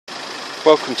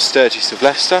Welcome to Sturgess of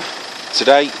Leicester.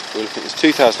 Today we're looking at this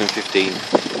 2015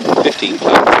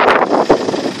 15-plate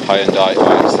Hyundai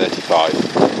Ix35.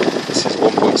 This is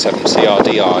 1.7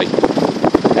 CRDI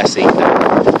SE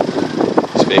now.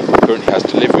 This vehicle currently has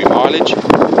delivery mileage.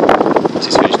 It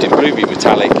is finished in blueberry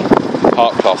metallic,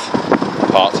 part cloth,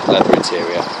 part leather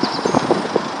interior.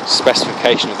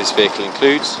 Specification of this vehicle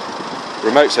includes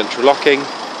remote central locking,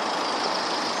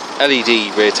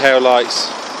 LED rear tail lights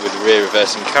with a rear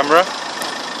reversing camera,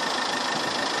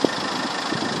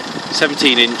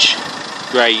 17-inch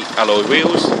grey alloy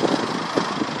wheels,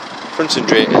 front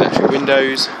and rear electric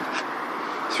windows,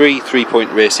 3 3-point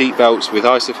rear seat belts with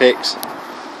Isofix.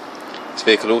 This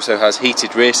vehicle also has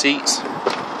heated rear seats.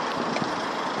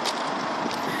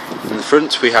 In the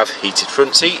front we have heated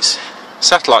front seats,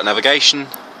 satellite navigation,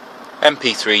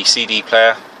 MP3 CD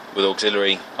player with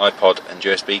auxiliary iPod and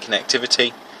USB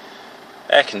connectivity,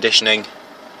 air conditioning,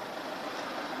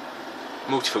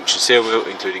 multifunction steering wheel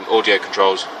including audio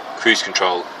controls, cruise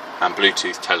control and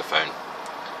Bluetooth telephone.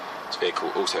 This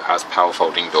vehicle also has power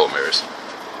folding door mirrors.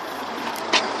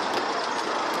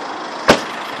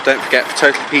 Don't forget, for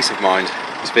total peace of mind,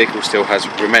 this vehicle still has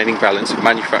remaining balance of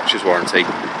manufacturer's warranty,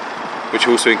 which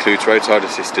also includes roadside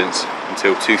assistance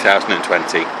until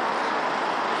 2020.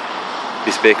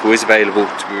 This vehicle is available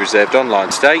to be reserved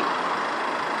online today.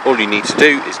 All you need to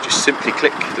do is just simply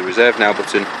click the Reserve Now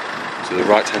button to the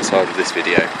right hand side of this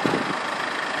video.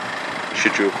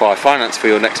 Should you require finance for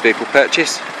your next vehicle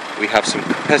purchase, we have some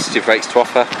competitive rates to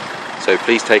offer, so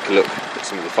please take a look at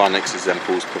some of the finance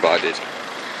examples provided.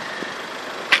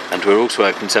 And we're also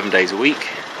open 7 days a week,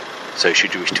 so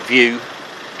should you wish to view,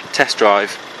 test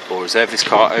drive or reserve this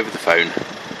car over the phone,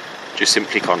 just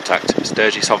simply contact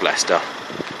Sturgess of Leicester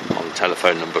on the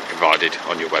telephone number provided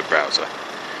on your web browser.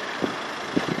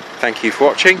 Thank you for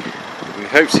watching, and we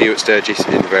hope to see you at Sturgess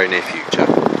in the very near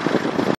future.